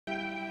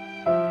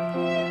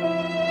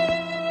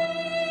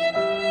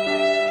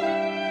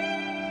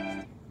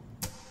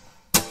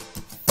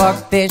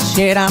Fuck this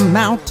shit, I'm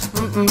out.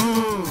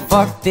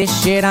 Fuck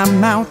this shit,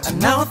 I'm out.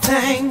 No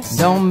thanks.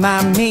 Don't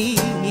mind me,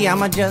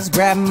 I'ma just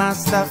grab my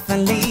stuff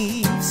and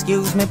leave.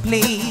 Excuse me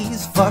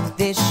please. Fuck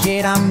this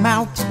shit, I'm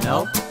out.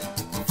 Nope.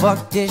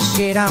 Fuck this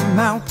shit, I'm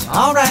out.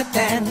 Alright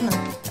then.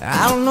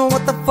 I don't know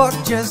what the fuck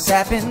just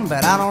happened,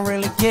 but I don't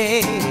really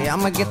care.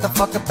 I'ma get the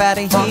fuck up out of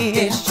here. Fuck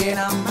this shit,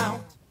 I'm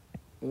out.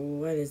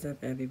 What is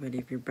up, everybody?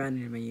 If you're brand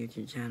new to my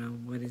YouTube channel,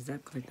 what is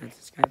up? Click that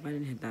subscribe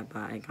button, hit that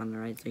bell icon on the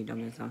right so you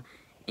don't miss out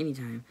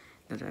anytime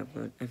that I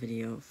upload a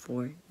video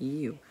for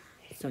you.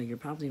 So you're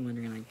probably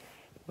wondering, like,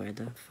 where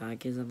the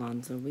fuck is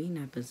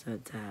alonsoween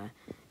episodes at?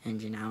 And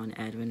Janelle and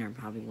Edwin are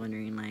probably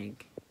wondering,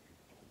 like,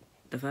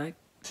 the fuck?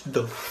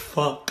 The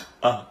fuck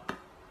up.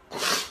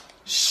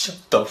 Shut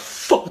the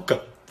fuck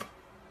up.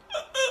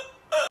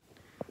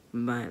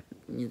 But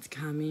it's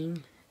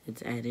coming.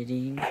 It's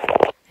editing.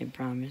 I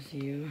promise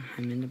you.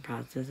 I'm in the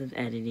process of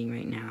editing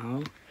right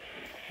now.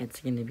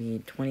 It's going to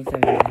be 27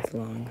 minutes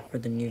long for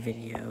the new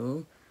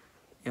video.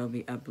 It'll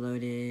be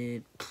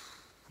uploaded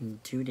in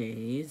 2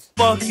 days.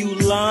 Fuck you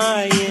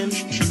lying.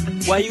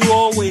 Why you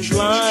always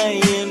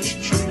lying?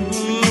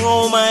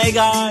 Oh my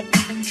god.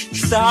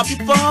 Stop you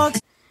fuck.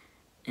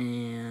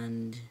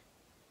 And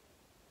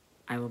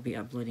I will be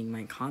uploading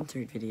my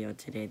concert video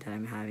today that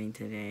I'm having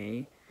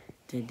today.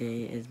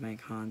 Today is my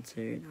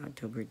concert,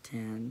 October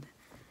 10th.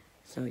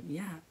 So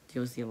yeah,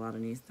 you'll see a lot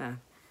of new stuff.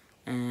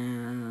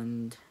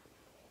 And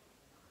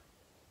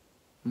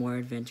more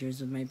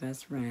adventures with my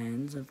best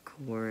friends, of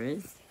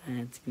course. And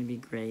it's gonna be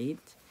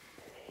great.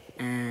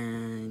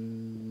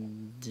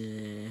 And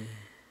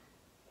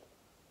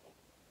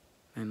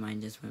my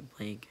mind just went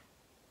blank.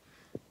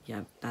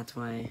 Yep, that's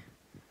why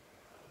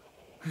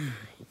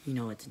you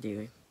know what to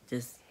do.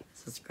 Just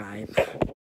subscribe.